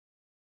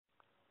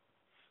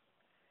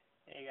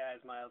Hey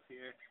guys, Miles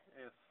here.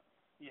 If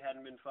you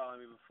hadn't been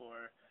following me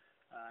before,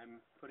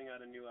 I'm putting out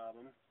a new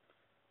album.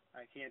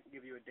 I can't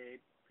give you a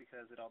date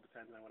because it all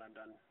depends on when I'm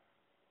done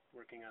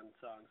working on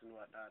songs and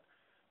whatnot.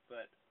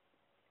 But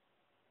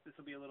this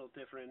will be a little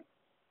different,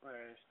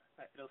 where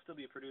it'll still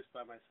be produced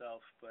by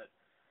myself, but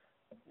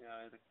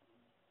the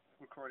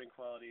recording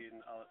quality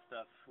and all that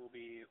stuff will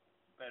be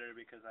better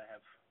because I have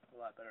a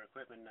lot better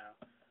equipment now.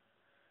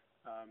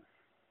 Um,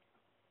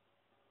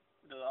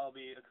 it'll all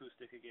be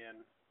acoustic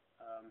again.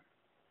 Um,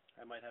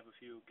 I might have a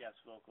few guest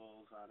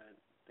vocals on it,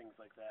 things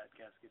like that,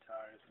 guest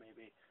guitars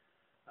maybe.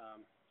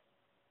 Um,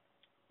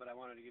 but I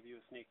wanted to give you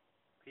a sneak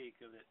peek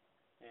of it,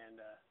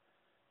 and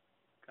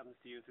comes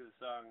to you through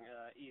the song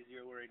Ease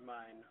Your Worried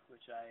Mind,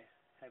 which I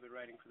have been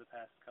writing for the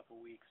past couple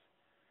weeks.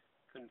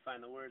 Couldn't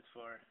find the words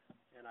for,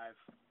 and I've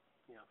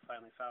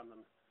finally found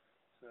them.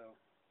 So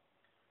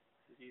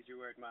this is Ease Your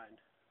Worried Mind.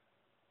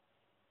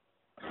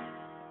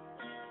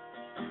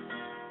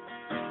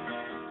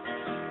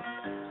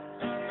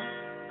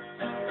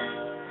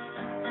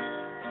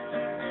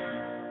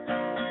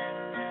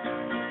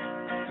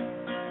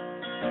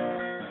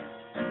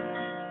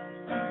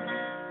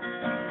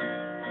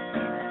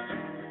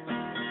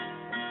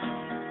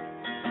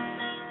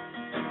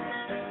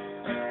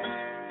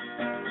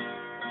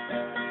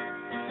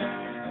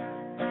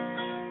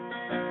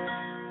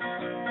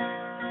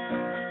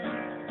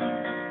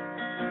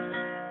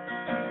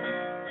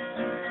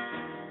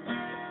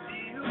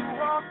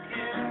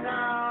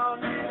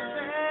 Down this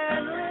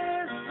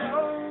endless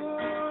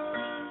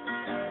road,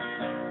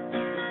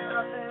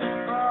 nothing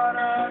but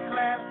a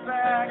glance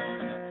back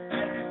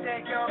as you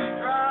take your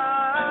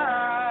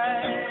stride.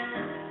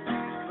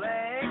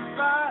 Plagued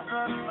by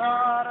the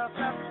thought of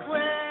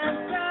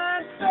consequence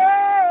and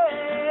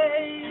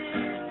fate,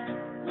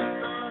 with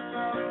the look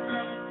of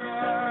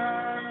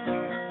concern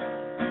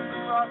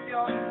across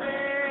your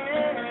face.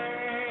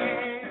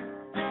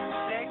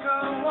 Take a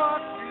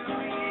walk to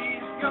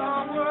ease your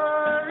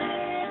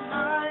worried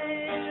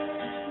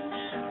mind.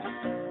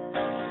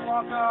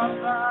 Walk on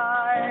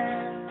by,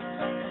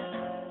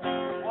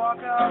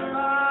 walk on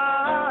by.